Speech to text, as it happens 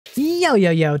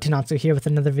Yo, Tonatsu here with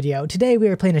another video. Today we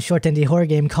are playing a short indie horror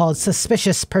game called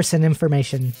Suspicious Person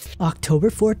Information.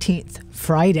 October 14th,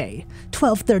 Friday,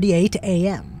 12:38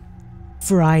 a.m.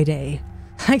 Friday.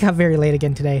 I got very late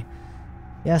again today.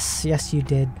 Yes, you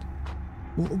did.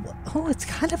 Oh, it's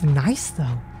kind of nice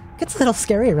though. It gets a little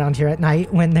scary around here at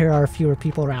night when there are fewer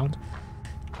people around.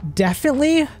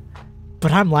 Definitely,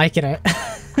 but I'm liking it.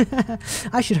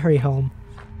 I should hurry home.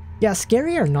 Yeah,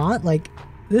 scary or not, like,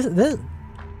 this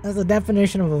that's the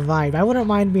definition of a vibe. I wouldn't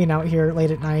mind being out here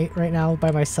late at night right now by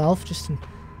myself, just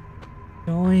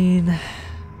enjoying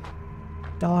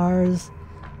stars,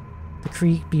 the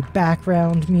creepy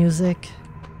background music.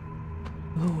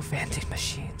 Ooh, vending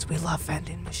machines. We love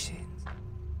vending machines.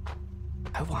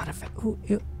 I want a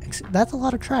that's a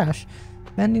lot of trash.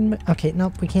 Okay,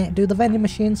 nope, we can't do the vending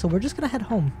machine, so we're just gonna head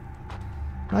home.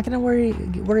 I'm not gonna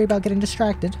worry about getting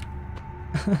distracted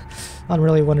on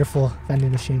really wonderful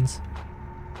vending machines.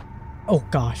 Oh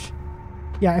gosh.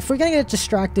 Yeah, if we're gonna get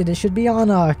distracted, it should be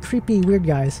on creepy weird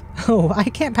guys. Oh, I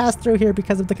can't pass through here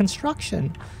because of the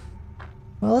construction.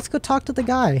 Well, let's go talk to the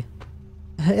guy.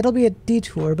 It'll be a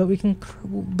detour, but we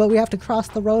have to cross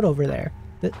the road over there.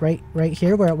 Right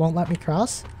here where it won't let me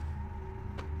cross.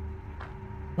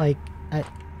 Like,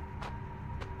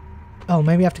 oh,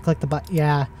 maybe I have to click the button.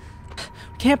 Yeah.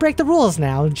 Can't break the rules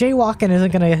now. Jaywalking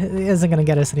isn't gonna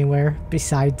get us anywhere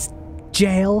besides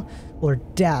jail or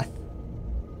death.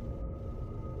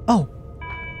 Oh.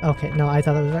 Okay, no, I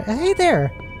thought that was right. Hey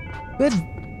there. Good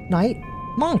night,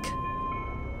 monk.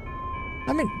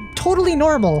 I mean, totally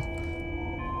normal.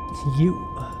 You.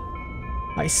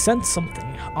 I sense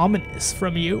something ominous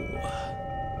from you.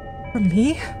 From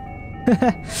me?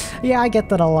 Yeah, I get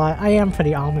that a lot. I am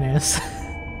pretty ominous.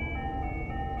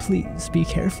 Please be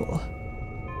careful.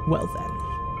 Well then.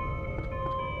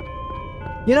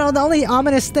 You know, the only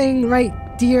ominous thing right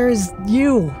here is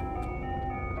you.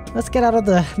 Let's get out of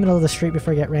the middle of the street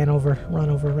before I get ran over.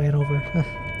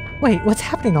 Wait, what's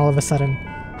happening all of a sudden?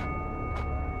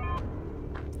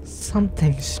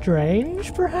 Something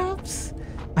strange, perhaps?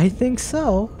 I think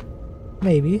so.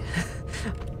 Maybe.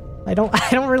 I don't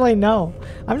really know.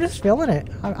 I'm just feeling it.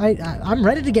 I'm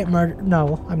ready to get murdered.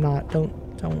 No, I'm not.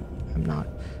 I'm not.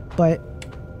 But,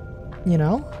 you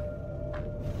know,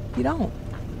 you don't.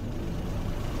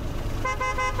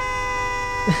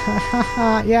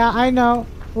 Yeah, I know.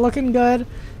 Looking good.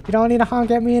 You don't need to honk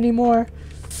at me anymore.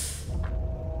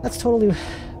 That's totally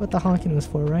what the honking was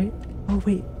for, right? Oh,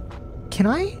 wait. Can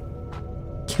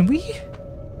we?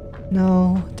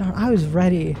 No. Darn, I was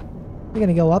ready. We're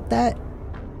gonna go up that?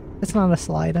 It's not a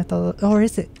slide. I thought, or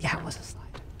is it? Yeah, it was a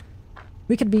slide.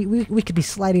 We could be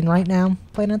sliding right now,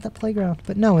 playing at that playground.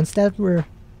 But no, instead we're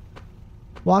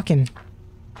walking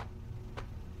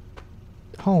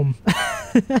home.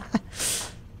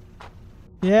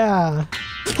 Yeah.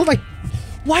 Oh my,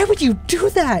 why would you do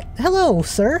that? Hello,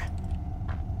 sir.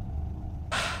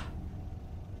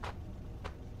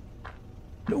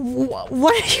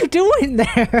 What are you doing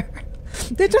there?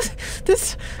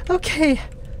 Okay.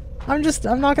 I'm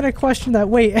not gonna question that.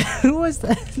 Wait, who was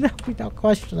that? No, we don't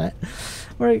question it.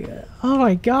 Oh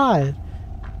my god.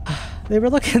 They were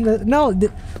looking at no,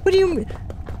 what do you mean?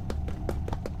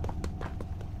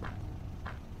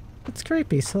 It's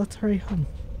creepy, so let's hurry home.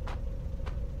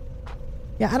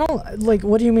 Yeah, I don't, like,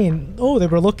 what do you mean? Oh, they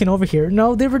were looking over here.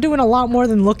 No, they were doing a lot more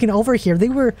than looking over here. They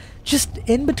were just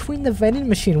in between the vending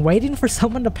machine waiting for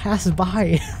someone to pass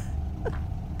by.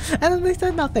 And then they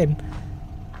said nothing.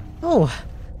 Oh,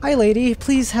 hi lady,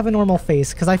 please have a normal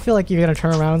face, because I feel like you're going to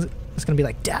turn around, it's going to be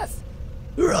like, death.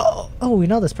 Oh, we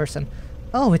know this person.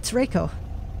 Oh, it's Reiko.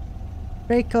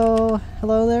 Reiko,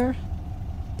 hello there.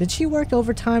 Did she work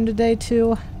overtime today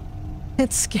too?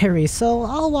 It's scary, so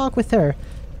I'll walk with her.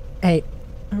 Hey,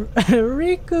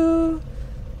 Riku.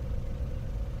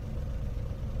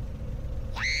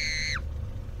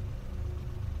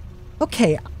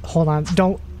 Okay, hold on.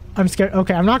 I'm scared.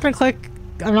 Okay, I'm not gonna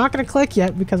click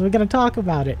yet because we're gonna talk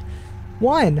about it.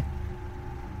 One,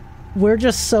 we're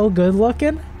just so good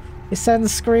looking. It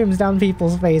sends screams down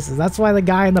people's faces. That's why the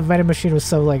guy in the vending machine was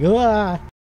so like, ah.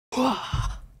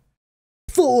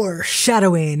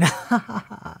 Foreshadowing.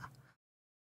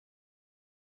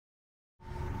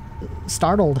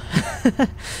 Startled.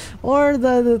 Or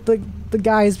the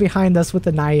guys behind us with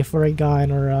a knife or a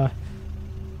gun or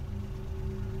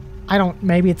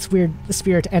maybe it's weird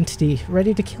spirit entity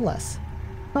ready to kill us.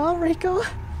 Oh, Reiko,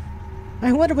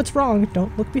 I wonder what's wrong.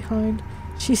 Don't look behind.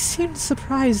 She seemed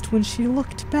surprised when she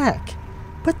looked back,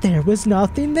 but there was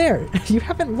nothing there. You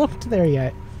haven't looked there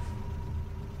yet.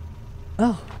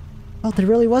 Oh, there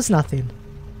really was nothing.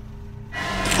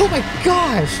 Oh my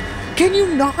gosh, can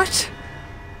you not?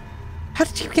 How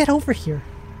did you get over here?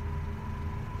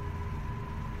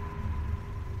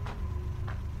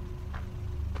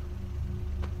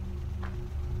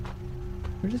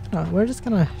 We're just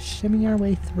gonna shimmy our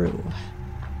way through.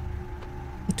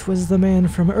 It was the man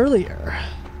from earlier.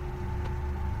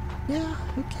 Yeah,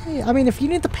 okay. I mean, if you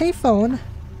need the payphone,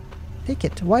 take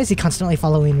it. Why is he constantly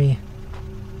following me?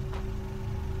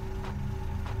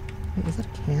 Wait, is that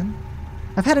a can?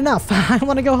 I've had enough. I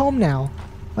want to go home now.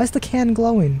 Why is the can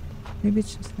glowing? Maybe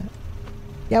it's just that.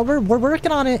 Yeah, we're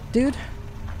working on it, dude.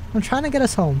 I'm trying to get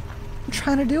us home. I'm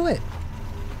trying to do it.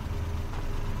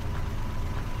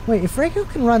 Wait, if Reiko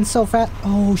can run so fast...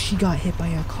 Oh, she got hit by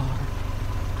a car.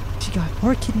 She got...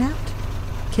 Or kidnapped?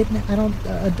 I don't...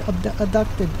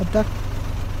 abducted.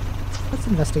 Let's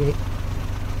investigate.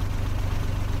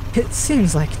 It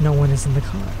seems like no one is in the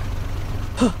car.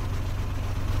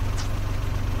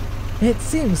 It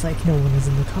seems like no one is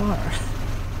in the car.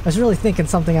 I was really thinking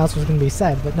something else was going to be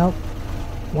said, but nope.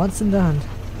 Once and done.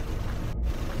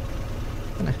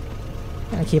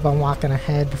 Gonna keep on walking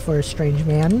ahead before a strange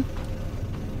man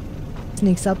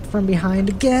sneaks up from behind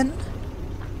again.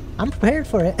 I'm prepared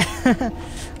for it.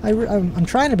 I'm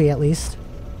trying to be, at least.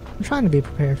 I'm trying to be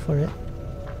prepared for it.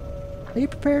 Are you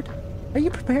prepared? Are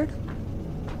you prepared?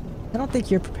 I don't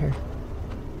think you're prepared.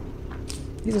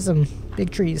 These are some big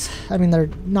trees. I mean,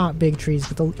 they're not big trees,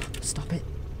 but they'll... Stop it.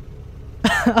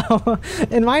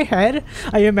 In my head,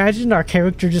 I imagined our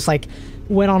character just, like,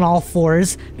 went on all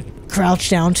fours,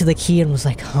 crouched down to the key, and was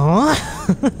like, huh?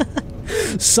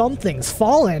 Something's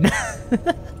fallen.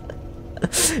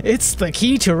 It's the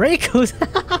key to Reiko's.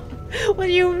 What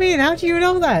do you mean? How do you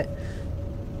know that?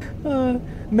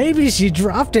 Maybe she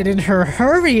dropped it in her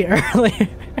hurry earlier.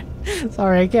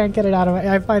 Sorry, I can't get it out of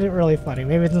my... I find it really funny.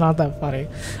 Maybe it's not that funny.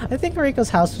 I think Reiko's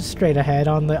house was straight ahead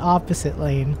on the opposite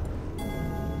lane.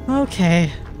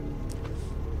 Okay.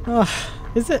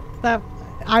 Is it that...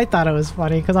 I thought it was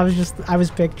funny because I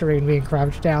was picturing being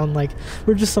crouched down like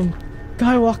we're just some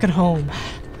guy walking home.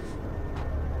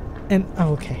 And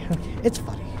okay. It's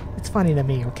funny. It's funny to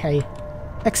me, okay?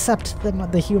 Accept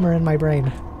the humor in my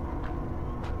brain.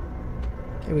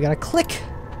 Okay, we gotta click.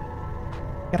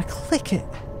 Gotta click it.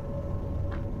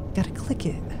 Gotta click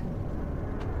it.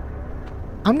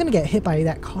 I'm gonna get hit by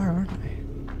that car, aren't I?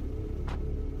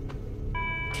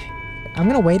 Okay. I'm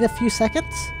gonna wait a few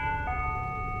seconds.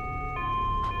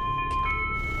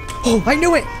 Oh, I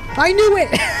knew it! I knew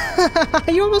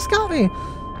it! You almost got me!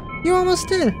 You almost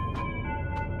did!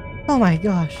 Oh my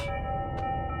gosh.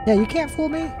 Yeah, you can't fool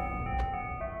me.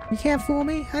 You can't fool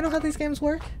me. I know how these games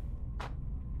work.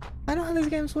 I know how these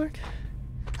games work.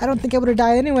 I don't think I would have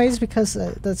died anyways because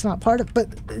that's not part of...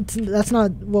 But that's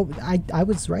not... Well, I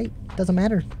was right. Doesn't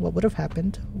matter what would have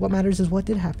happened. What matters is what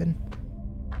did happen.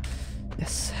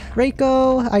 Yes.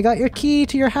 Reiko, I got your key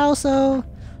to your house, oh.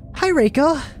 Hi,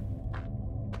 Reiko.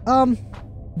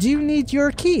 Do you need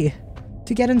your key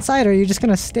to get inside, or are you just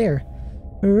gonna stare?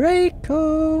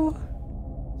 Reiko!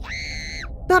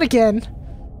 Not again!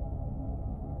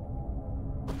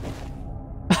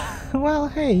 Well,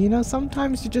 hey, you know,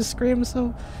 sometimes you just scream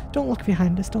so... Don't look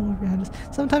behind us, don't look behind us.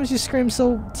 Sometimes you scream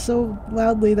so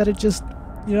loudly that it just,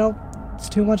 you know, it's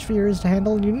too much for your ears to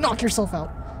handle and you knock yourself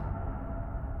out.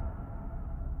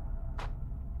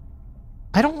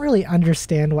 I don't really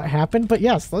understand what happened, but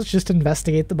yes, let's just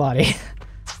investigate the body.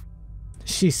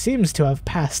 She seems to have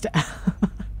passed out.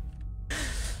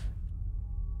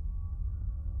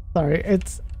 Sorry,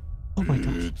 it's... Oh my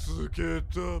gosh.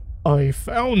 I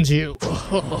found you.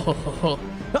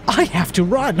 I have to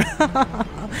run.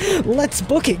 Let's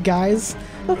book it, guys.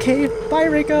 Okay, bye,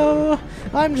 Reiko.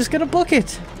 I'm just gonna book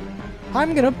it.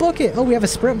 I'm gonna book it. Oh, we have a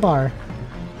sprint bar.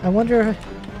 I wonder...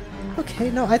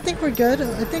 Okay, no, I think we're good.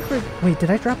 I think we're... Wait,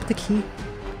 did I drop the key?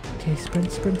 Okay,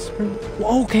 sprint.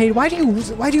 Okay, why do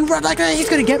you run like that? He's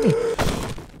gonna get me.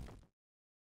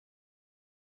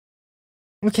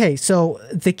 Okay, so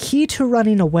the key to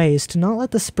running away is to not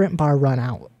let the sprint bar run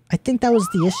out. I think that was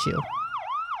the issue.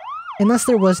 Unless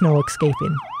there was no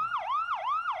escaping.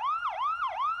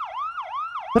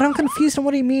 But I'm confused on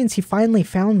what he means. He finally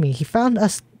found me. He found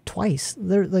us twice.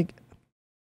 They're like...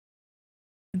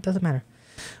 It doesn't matter.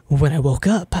 When I woke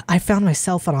up, I found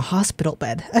myself on a hospital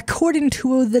bed. According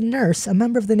to the nurse, a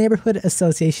member of the neighborhood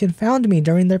association found me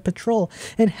during their patrol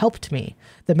and helped me.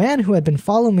 The man who had been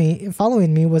following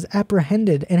me was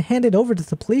apprehended and handed over to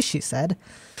the police, she said.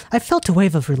 I felt a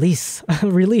wave of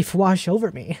relief wash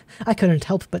over me. I couldn't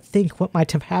help but think what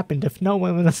might have happened if no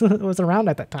one was around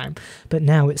at that time. But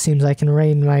now it seems I can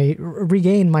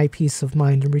regain my peace of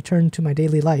mind and return to my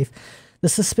daily life. The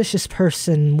suspicious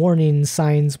person warning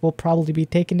signs will probably be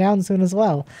taken down soon as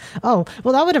well. Oh,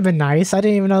 well that would have been nice. I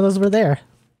didn't even know those were there.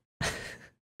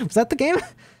 Was that the game?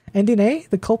 Ending A?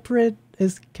 The culprit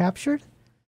is captured?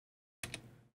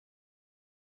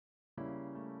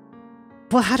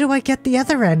 Well, how do I get the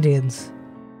other endings?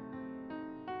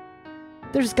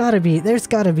 There's gotta be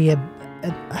a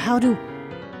how do...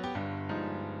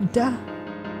 Duh.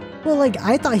 Well, like,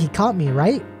 I thought he caught me,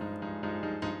 right?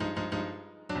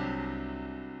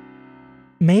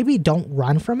 Maybe don't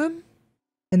run from him?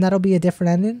 And that'll be a different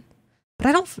ending? But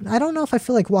I don't know if I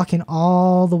feel like walking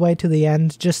all the way to the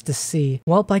end just to see.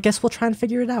 Well, I guess we'll try and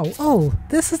figure it out. Oh,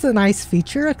 this is a nice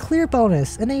feature, a clear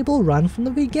bonus. Enable run from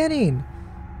the beginning.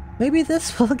 Maybe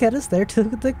this will get us there to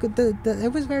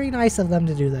it was very nice of them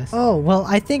to do this. Oh, well,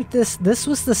 I think this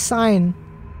was the sign,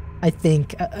 I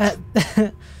think.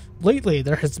 Lately,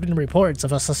 there has been reports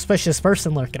of a suspicious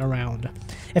person lurking around.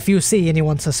 If you see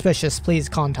anyone suspicious, please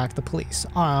contact the police.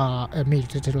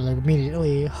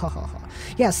 Immediately.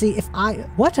 Yeah, see,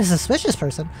 what, a suspicious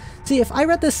person? See, if I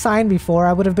read this sign before,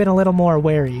 I would have been a little more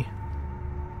wary.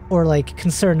 Or, like,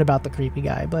 concerned about the creepy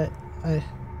guy, but I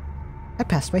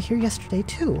passed by here yesterday,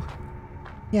 too.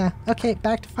 Yeah, okay,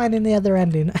 back to finding the other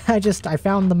ending. I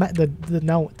found the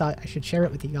note, thought I should share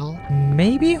it with you all.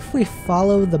 Maybe if we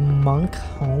follow the monk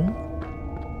home,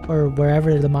 or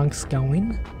wherever the monk's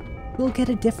going, we'll get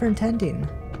a different ending.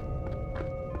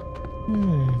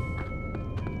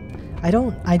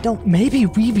 Maybe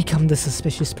we become the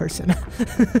suspicious person.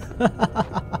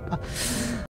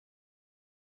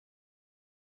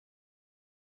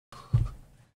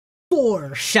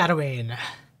 Foreshadowing.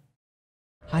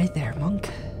 Hi there, monk.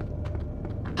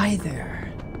 Hi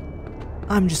there.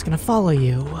 I'm just gonna follow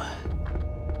you.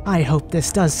 I hope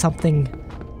this does something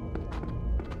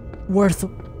worth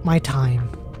my time.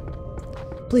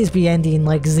 Please be ending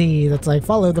like Z that's like,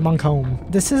 follow the monk home.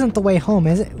 This isn't the way home,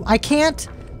 is it? I can't,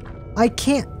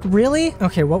 really?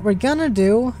 Okay, what we're gonna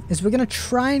do is we're gonna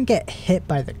try and get hit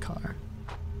by the car.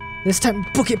 This time,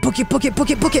 book it, book it, book it, book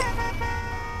it, book it!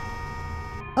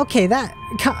 Okay,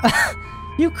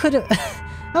 you could've...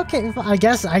 Okay, I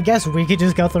guess we could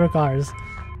just go through cars.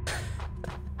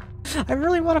 I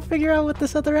really want to figure out what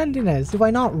this other ending is. Do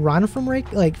I not run from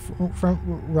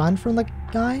run from the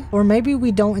guy? Or maybe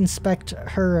we don't inspect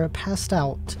her passed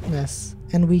outness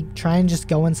and we try and just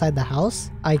go inside the house?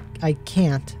 I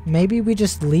can't. Maybe we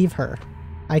just leave her.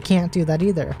 I can't do that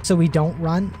either. So we don't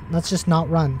run? Let's just not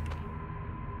run.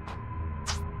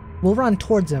 We'll run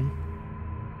towards him.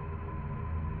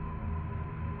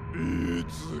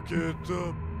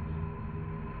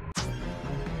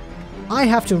 I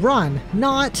have to run,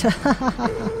 not...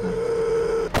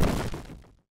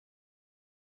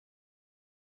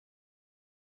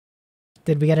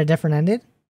 Did we get a different ending?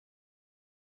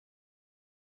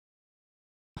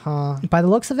 By the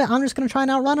looks of it, I'm just gonna try and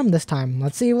outrun him this time.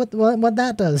 Let's see what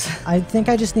that does. I think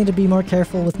I just need to be more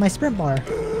careful with my sprint bar.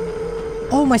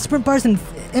 Oh, my sprint bar's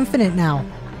infinite now.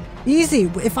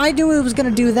 Easy. If I knew it was gonna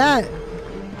do that,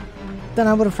 then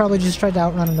I would have probably just tried to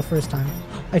outrun him the first time.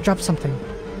 I dropped something.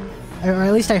 Or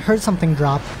at least I heard something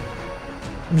drop.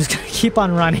 I'm just gonna keep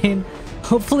on running.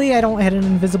 Hopefully I don't hit an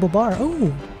invisible bar.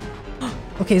 Oh!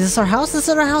 Okay, is this our house? This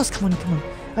is our house! Come on, come on.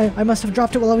 I must have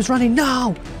dropped it while I was running.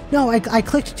 No! No, I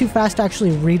clicked too fast to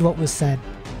actually read what was said.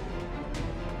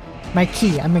 My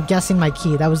key. I'm guessing my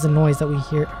key. That was the noise that we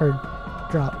heard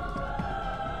drop.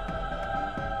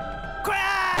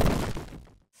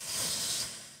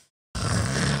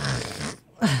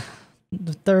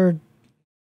 The third,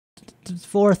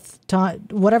 fourth time,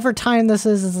 whatever time this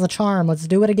is the charm. Let's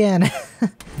do it again.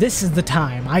 This is the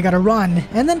time. I gotta run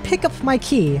and then pick up my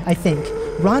key, I think.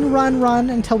 Run, run, run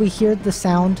until we hear the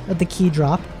sound of the key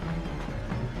drop.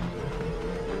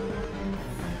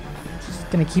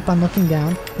 Just gonna keep on looking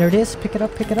down. There it is. Pick it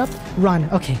up, pick it up. Run.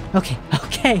 Okay, okay,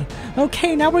 okay,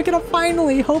 okay. Now we're gonna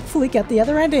finally, hopefully, get the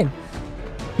other ending.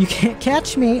 You can't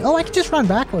catch me. Oh, I can just run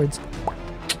backwards.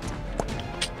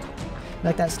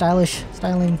 Like that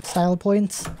style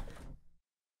points.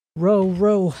 Row,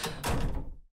 row.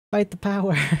 Fight the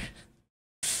power.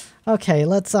 Okay,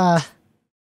 let's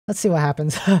see what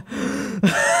happens.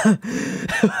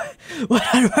 What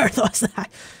on earth was that?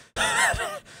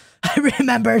 I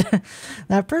remembered.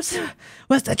 That person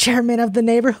was the chairman of the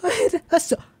neighborhood.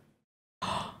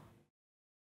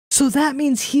 So that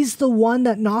means he's the one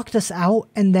that knocked us out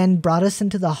and then brought us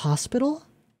into the hospital?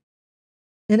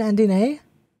 In ending A?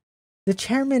 The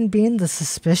chairman being the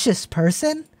suspicious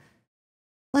person?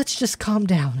 Let's just calm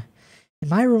down. In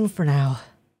my room for now.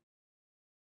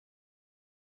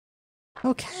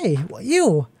 Okay, well,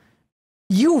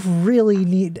 you really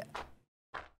need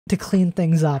to clean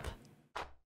things up.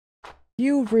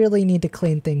 You really need to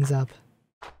clean things up.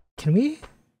 Can we?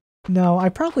 No, I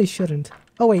probably shouldn't.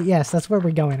 Oh wait, yes, that's where we're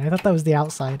going. I thought that was the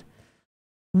outside.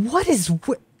 What is no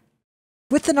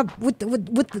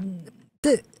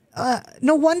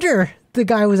wonder the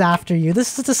guy was after you.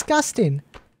 This is disgusting.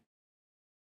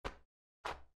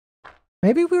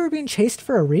 Maybe we were being chased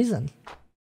for a reason.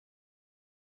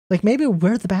 Like, maybe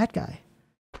we're the bad guy.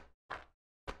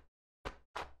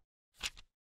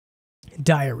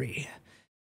 Diary.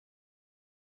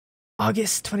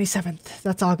 August 27th.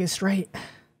 That's August, right?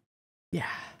 Yeah.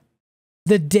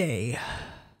 The day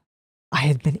I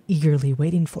had been eagerly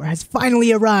waiting for has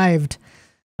finally arrived.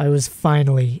 I was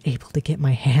finally able to get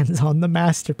my hands on the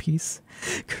masterpiece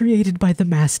created by the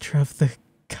master of the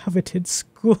coveted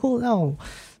school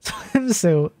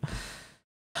swimsuit.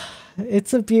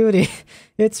 It's a beauty.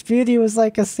 Its beauty was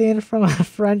like a scene from a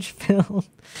French film.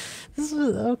 This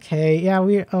was okay. Yeah,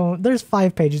 there's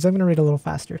 5 pages. I'm gonna read a little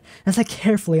faster. As I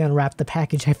carefully unwrapped the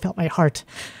package, I felt my heart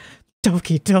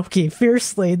doki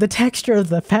fiercely. The texture of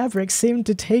the fabric seemed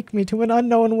to take me to an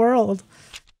unknown world.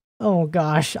 Oh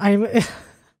gosh, I'm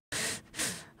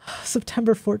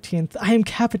September 14th. I am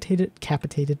captivated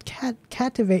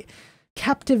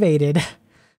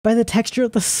by the texture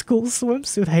of the school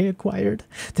swimsuit I acquired.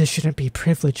 This shouldn't be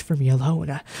privilege for me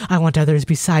alone. I want others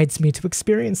besides me to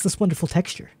experience this wonderful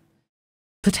texture.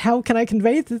 But how can I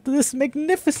convey this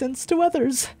magnificence to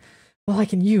others? Well, I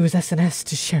can use SNS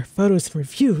to share photos and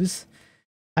reviews.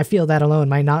 I feel that alone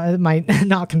might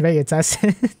not convey its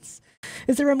essence.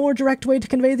 Is there a more direct way to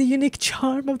convey the unique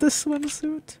charm of the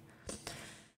swimsuit?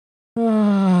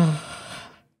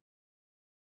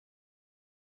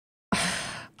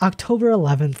 October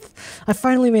 11th. I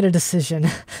finally made a decision.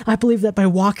 I believe that by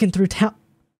walking through town...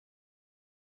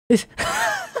 That's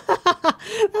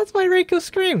why Reiko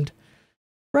screamed.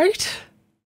 Right?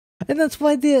 And that's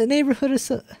why the neighborhood is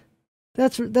so...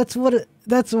 That's what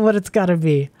it's gotta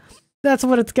be. That's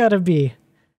what it's gotta be.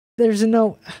 There's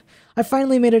no... I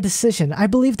finally made a decision. I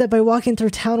believe that by walking through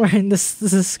town wearing this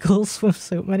school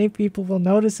swimsuit, many people will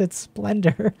notice its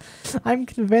splendor. I'm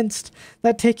convinced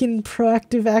that taking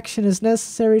proactive action is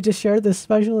necessary to share this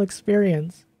special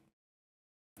experience.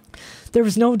 There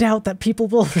is no doubt that people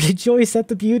will rejoice at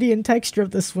the beauty and texture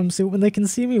of this swimsuit when they can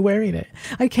see me wearing it.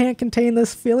 I can't contain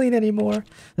this feeling anymore.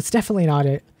 That's definitely not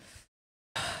it.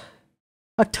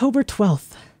 October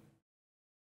 12th.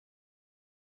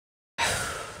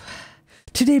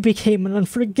 Today became an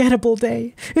unforgettable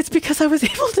day. It's because I was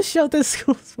able to show this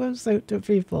school swimsuit to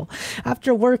people.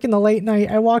 After work in the late night,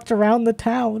 I walked around the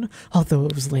town. Although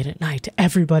it was late at night,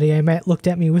 everybody I met looked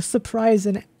at me with surprise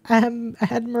and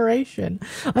admiration.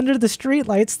 Under the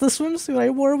streetlights, the swimsuit I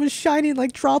wore was shining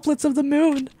like droplets of the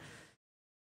moon.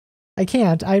 I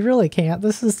really can't.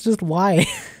 This is just why.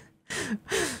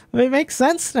 It makes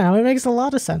sense now. It makes a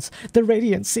lot of sense. The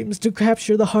radiance seems to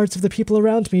capture the hearts of the people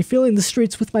around me, filling the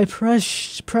streets with my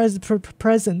presence.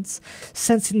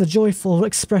 Sensing the joyful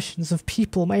expressions of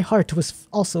people, my heart was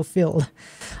also filled.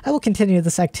 I will continue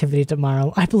this activity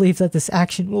tomorrow. I believe that this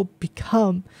action will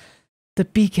become the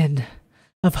beacon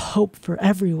of hope for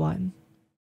everyone.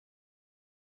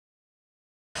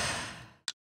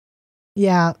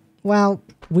 Yeah, well,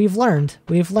 we've learned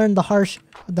the harsh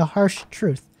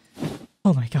truth.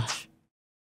 Oh my gosh.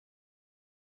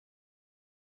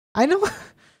 I know.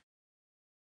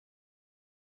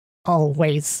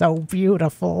 Always so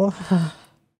beautiful.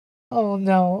 Oh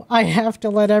no, I have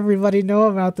to let everybody know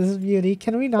about this beauty.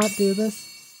 Can we not do this?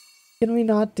 Can we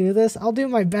not do this? I'll do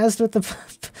my best with the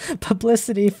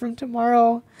publicity from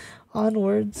tomorrow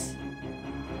onwards.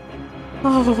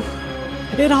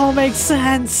 Oh, it all makes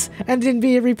sense! And in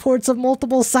be reports of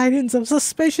multiple sightings of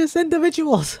suspicious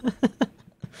individuals.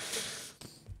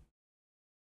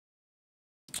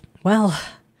 Well,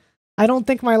 I don't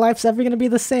think my life's ever gonna be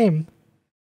the same.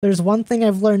 There's one thing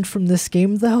I've learned from this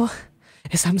game, though,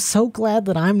 is I'm so glad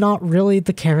that I'm not really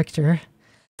the character.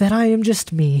 That I am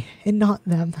just me, and not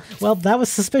them. Well, that was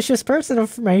suspicious person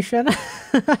information.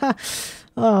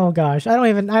 Oh gosh,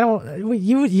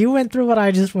 you went through what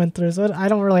I just went through, so I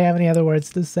don't really have any other words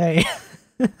to say.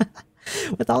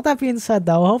 With all that being said,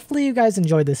 though, hopefully you guys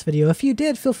enjoyed this video. If you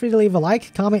did, feel free to leave a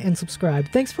like, comment, and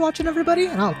subscribe. Thanks for watching, everybody,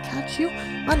 and I'll catch you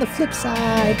on the flip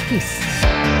side. Peace.